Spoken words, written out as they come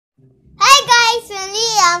guys, I'm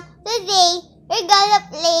Liam. Today, we're gonna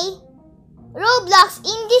play Roblox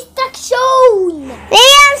in Destruction.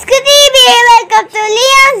 Liamskotv, welcome to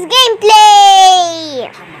Liam's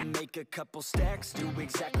gameplay.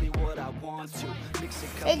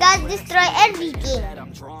 We gotta destroy everything.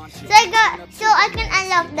 So I can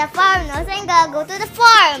unlock the farm now. So I'm gonna go to the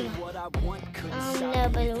farm.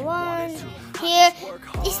 Level 1. Here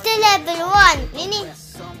is the level 1. We need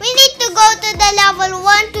to go to the level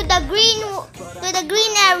 1 to the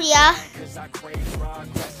green area.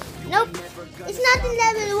 Nope, it's not in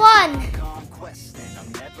level 1.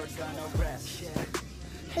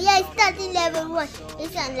 Yeah, it's not in level 1.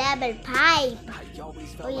 It's on level 5.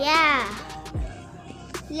 Oh yeah.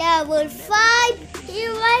 Level 5.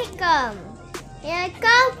 Here I come. Here I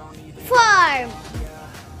come. Farm.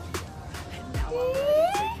 Woo!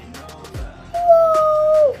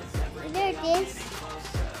 There it is.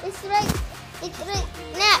 It's right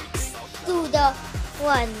next to the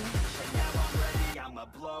one.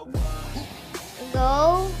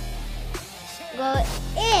 Go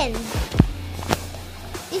in.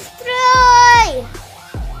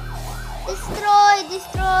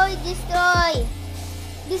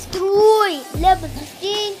 Destroy. Level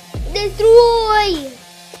 15. Destroy.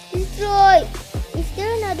 Is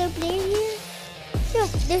there another player here?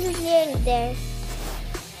 Look, this is near there.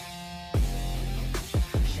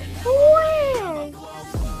 Where?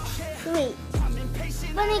 Wait.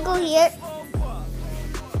 When I go here,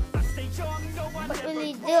 what will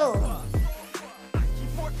we do?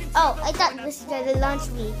 Oh, I thought this was the launch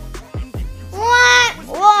me.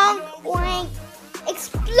 Wrong.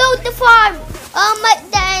 Explode the farm. Oh,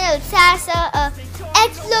 McDonald's has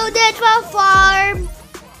exploded farm.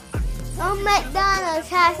 Oh, McDonald's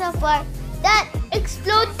has a farm that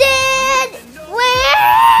exploded. Where?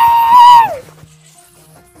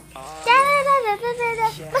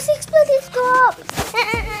 Must explode his scope.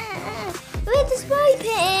 With the spray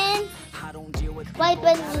pen. What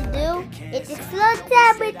will do? It explodes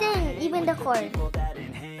everything, even the corn.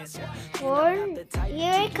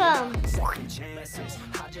 Here I come.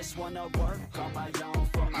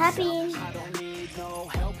 Happy.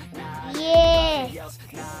 Yeah.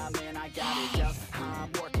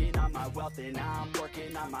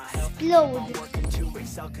 Explode.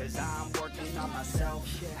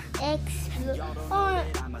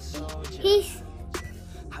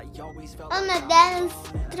 Oh, my dance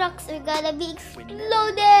trucks are gonna be exploded.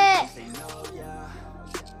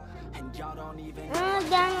 Oh,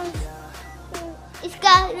 dance. It's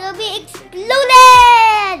gonna be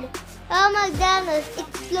exploded. Oh, McDonald's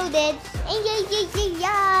exploded. Yay.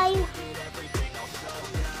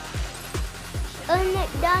 Oh,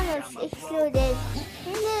 McDonald's exploded.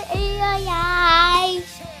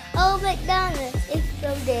 Oh, McDonald's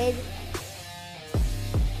exploded.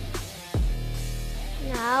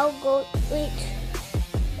 Now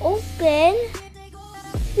open.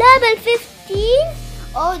 Level 15?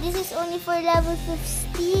 Oh, this is only for level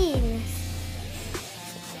 15.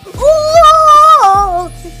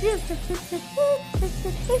 Oh!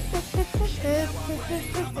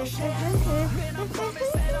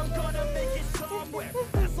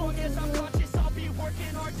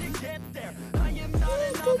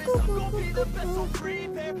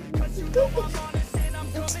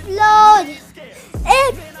 Explode!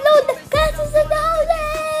 The castles and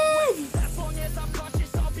houses!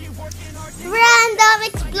 Random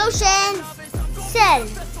explosions! Sell!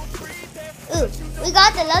 Ooh, we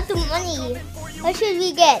got a lot of money. What should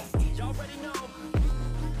we get?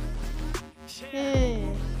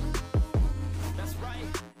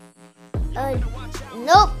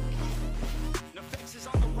 Nope.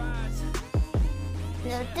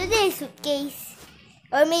 Not today's suitcase.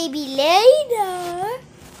 Or maybe later.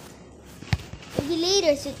 Maybe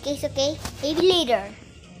later suitcase, okay? Maybe later.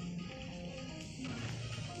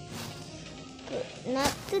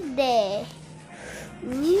 Not today.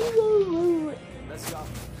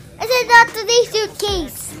 I said not today's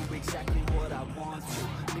suitcase.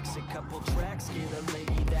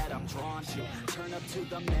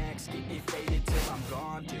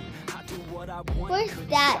 Where's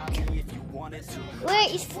that? Where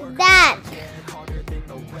is that?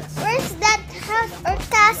 Where's that house or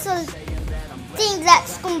castle thing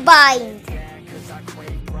that's combined?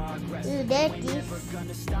 Ooh, there it is.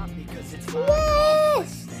 Yes!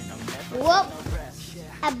 Whoop!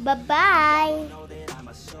 Bye-bye!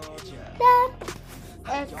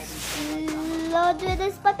 Explode with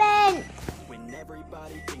this weapon!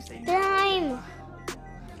 Time!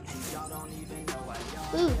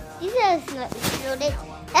 Ooh, this is not exploded.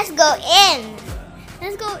 Let's go in!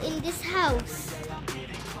 Let's go in this house.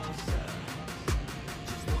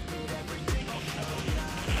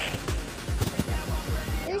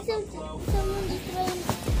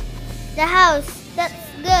 the house. That's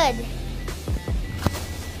good.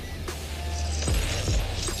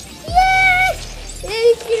 Yes!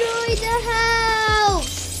 Destroy the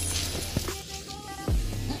house!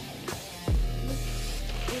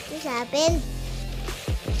 What just happened?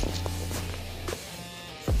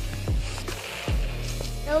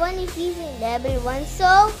 No one is using level 1,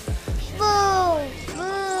 so boom,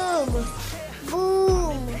 boom, boom,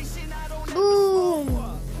 boom, boom,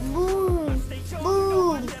 boom,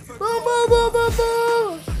 boom, boom, boom, boom, boom,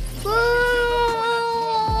 boom.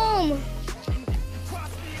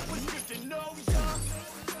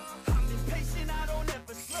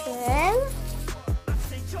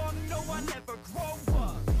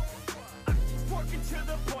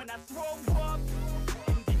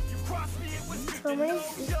 Someone is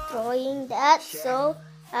destroying that, so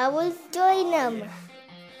I will join them.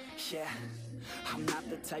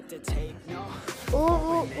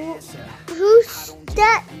 Ooh, who's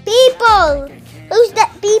that people? Who's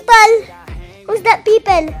that people? Who's that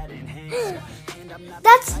people?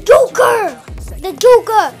 That's Joker! The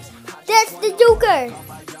Joker! That's the Joker!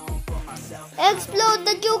 Explode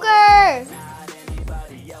the Joker!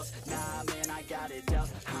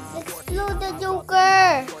 Explode the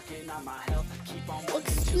Joker!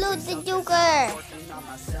 Explode the Joker!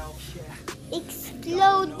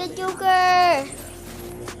 Explode the Joker!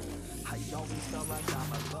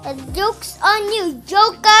 The joke's on you,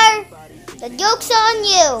 Joker! The joke's on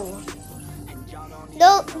you!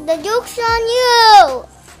 The joke's on you!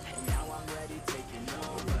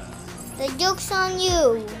 The joke's on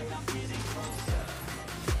you!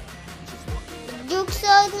 The joke's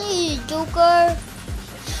on you, Joker!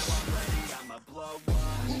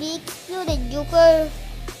 Be exploded, Joker!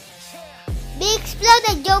 Be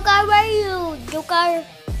exploded, Joker! Where are you, Joker?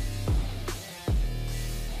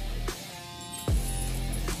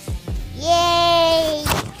 Yay!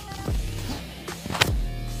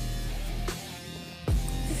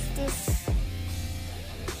 What's this?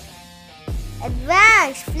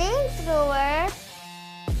 Advanced flamethrower.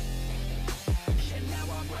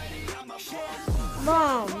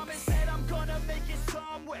 Bombs.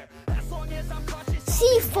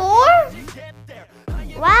 C4?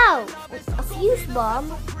 Wow, a fuse bomb.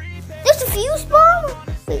 There's a fuse bomb?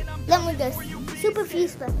 Wait, let me guess. Super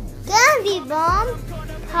fuse bomb. Candy bomb.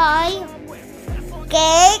 Pie.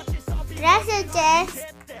 Cake. Treasure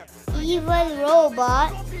chest. Evil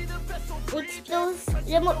robot.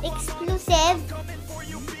 Remote explosive.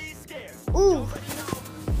 Ooh.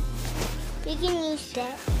 We can use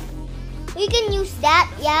that. We can use that,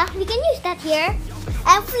 yeah. We can use that here.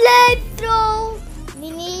 And flamethrower. We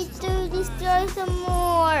need to destroy some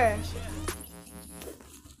more.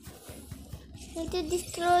 Need to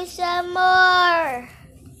destroy some more.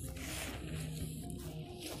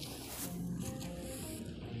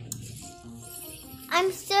 I'm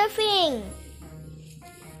surfing.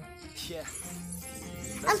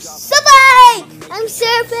 I'm surfing. I'm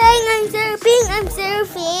surfing. I'm surfing. I'm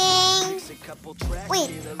surfing. Wait,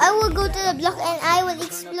 I will go to the block and I will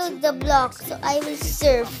explode the block. So I will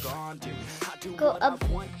surf. Go up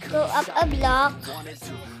a block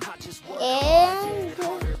and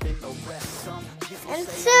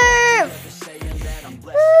surf.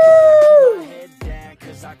 Woo!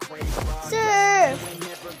 Surf.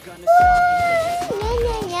 Woo! Yeah,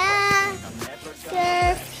 yeah, yeah.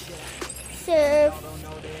 Surf. Surf.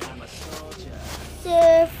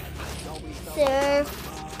 Surf. Surf.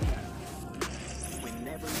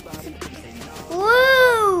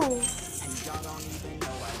 Woo!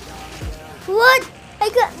 What? I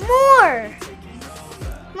got more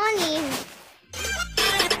money.